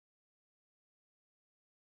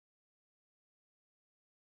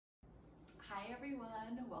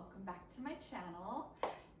everyone, welcome back to my channel.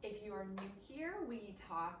 If you are new here, we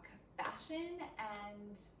talk fashion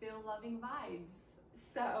and feel-loving vibes.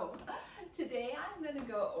 So today I'm gonna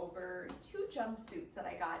go over two jumpsuits that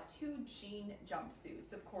I got, two jean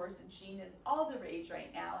jumpsuits. Of course, jean is all the rage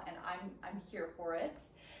right now and I'm here for it.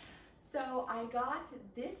 So I got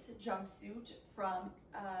this jumpsuit from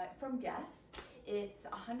Guess. It's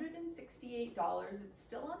 $168. It's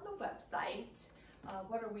still on the website.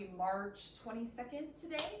 What are we, March 22nd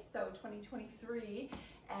today? So 2023.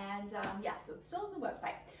 And yeah, so it's still on the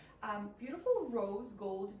website. Beautiful rose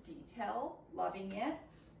gold detail, loving it.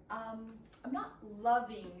 I'm not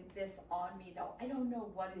loving this on me though. I don't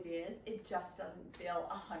know what it is. It just doesn't feel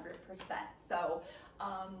 100%. So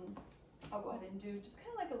I'll go ahead and do just kind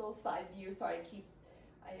of like a little side view so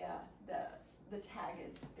the tag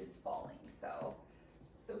is falling. So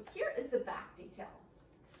here is the back detail.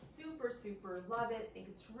 Super love it. I think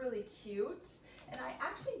it's really cute, and I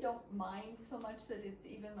actually don't mind so much that it's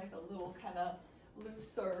even like a little kind of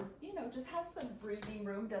looser, you know, just has some breathing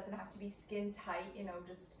room, doesn't have to be skin tight, you know,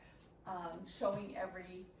 just showing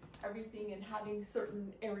everything and having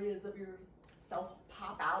certain areas of yourself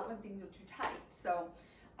pop out when things are too tight. So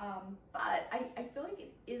but I feel like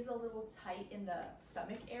it is a little tight in the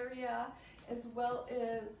stomach area, as well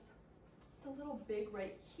as it's a little big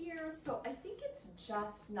right here. So I think it's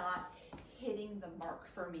just not hitting the mark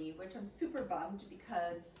for me, which I'm super bummed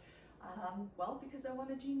because, well, because I want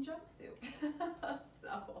a jean jumpsuit.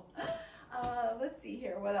 So let's see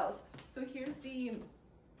here, what else? So here's the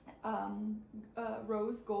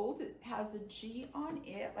rose gold. It has a G on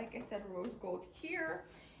it, like I said, rose gold here.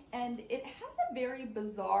 And it has a very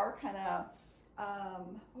bizarre kind of,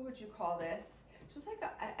 what would you call this? Just like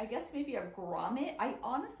I guess maybe a grommet. I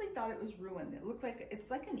honestly thought it was ruined. It looked like,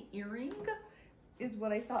 it's like an earring is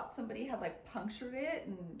what I thought. Somebody had like punctured it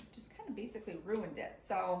and just kind of basically ruined it.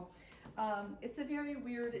 So it's a very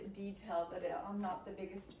weird detail that I'm not the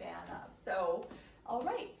biggest fan of. So, all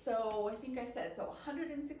right, so I think I said, so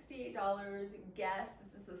 $168, Guess,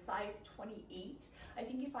 this is a size 28. I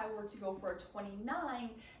think if I were to go for a 29,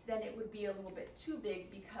 then it would be a little bit too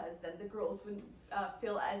big because then the girls wouldn't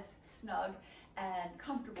feel as snug and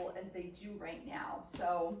comfortable as they do right now.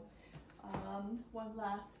 So one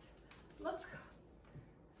last look.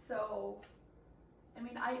 So I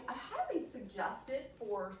mean, I highly suggest it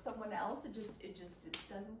for someone else. It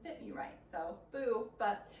doesn't fit me right. So boo,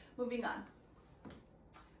 but moving on.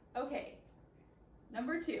 Okay,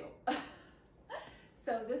 number two.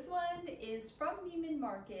 So this one is from Neiman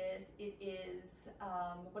Marcus. It is,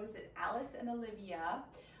 what is it, Alice and Olivia.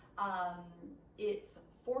 It's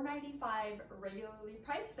 $4.95 regularly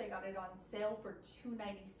priced. I got it on sale for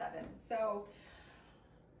 $2.97. So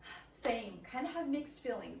same, kind of have mixed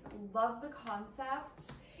feelings. Love the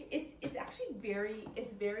concept. It's actually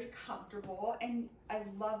very comfortable, and I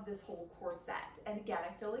love this whole corset. And again,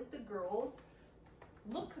 I feel like the girls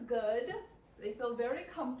look good. They feel very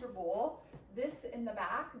comfortable. This in the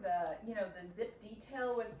back, the zip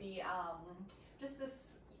detail with the just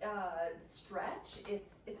this stretch.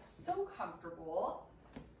 It's so comfortable.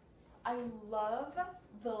 I love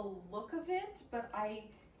the look of it, but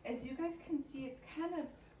as you guys can see, it's kind of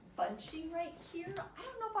bunching right here. I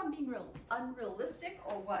don't know if I'm being unrealistic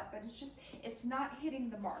or what, but it's not hitting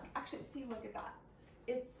the mark. Actually, see, look at that.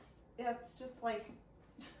 It's just like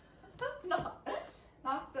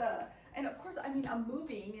not the, and of course, I mean, I'm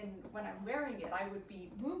moving, and when I'm wearing it, I would be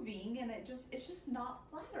moving, and it's just not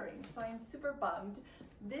flattering. So I'm super bummed.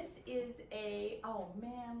 This is oh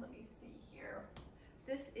man, let me see here.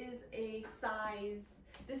 This is a size,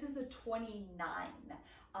 this is a 29,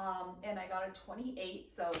 and I got a 28,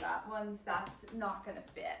 so that's not gonna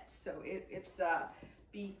fit. So it's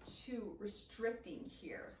be too restricting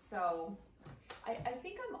here. So I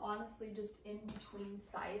think I'm honestly just in between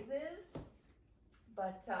sizes.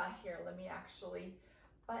 But here, let me actually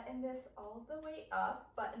button this all the way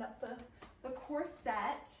up, button up the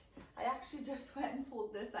corset. I actually just went and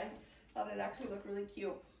pulled this. I thought it actually looked really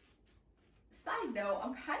cute. Side note,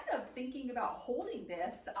 I'm kind of thinking about holding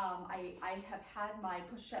this. I have had my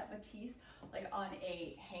pochette Matisse like on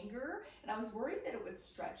a hanger, and I was worried that it would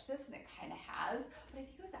stretch this, and it kind of has, but I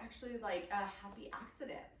think it was actually like a happy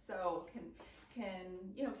accident. So can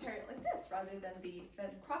you know, carry it like this rather than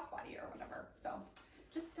crossbody or whatever. So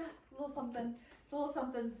just a little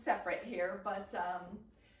something separate here, but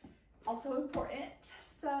also important.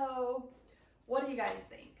 So what do you guys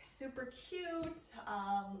think? Super cute.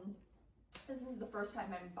 This is the first time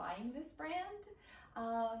I'm buying this brand.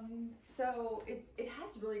 So it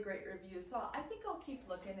has really great reviews. So I think I'll keep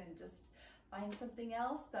looking and just find something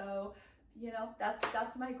else. So you know,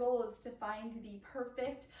 that's my goal, is to find the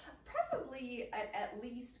perfect, preferably at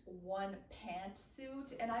least one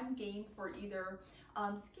pantsuit, and I'm game for either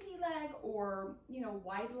skinny leg or, you know,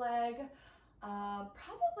 wide leg.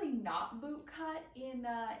 Probably not boot cut in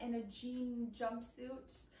a jean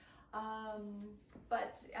jumpsuit.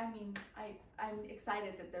 But I mean, I'm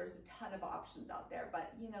excited that there's a ton of options out there,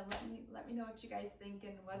 but you know, let me know what you guys think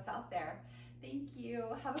and what's out there. Thank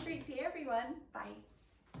you. Have a great day, everyone. Bye.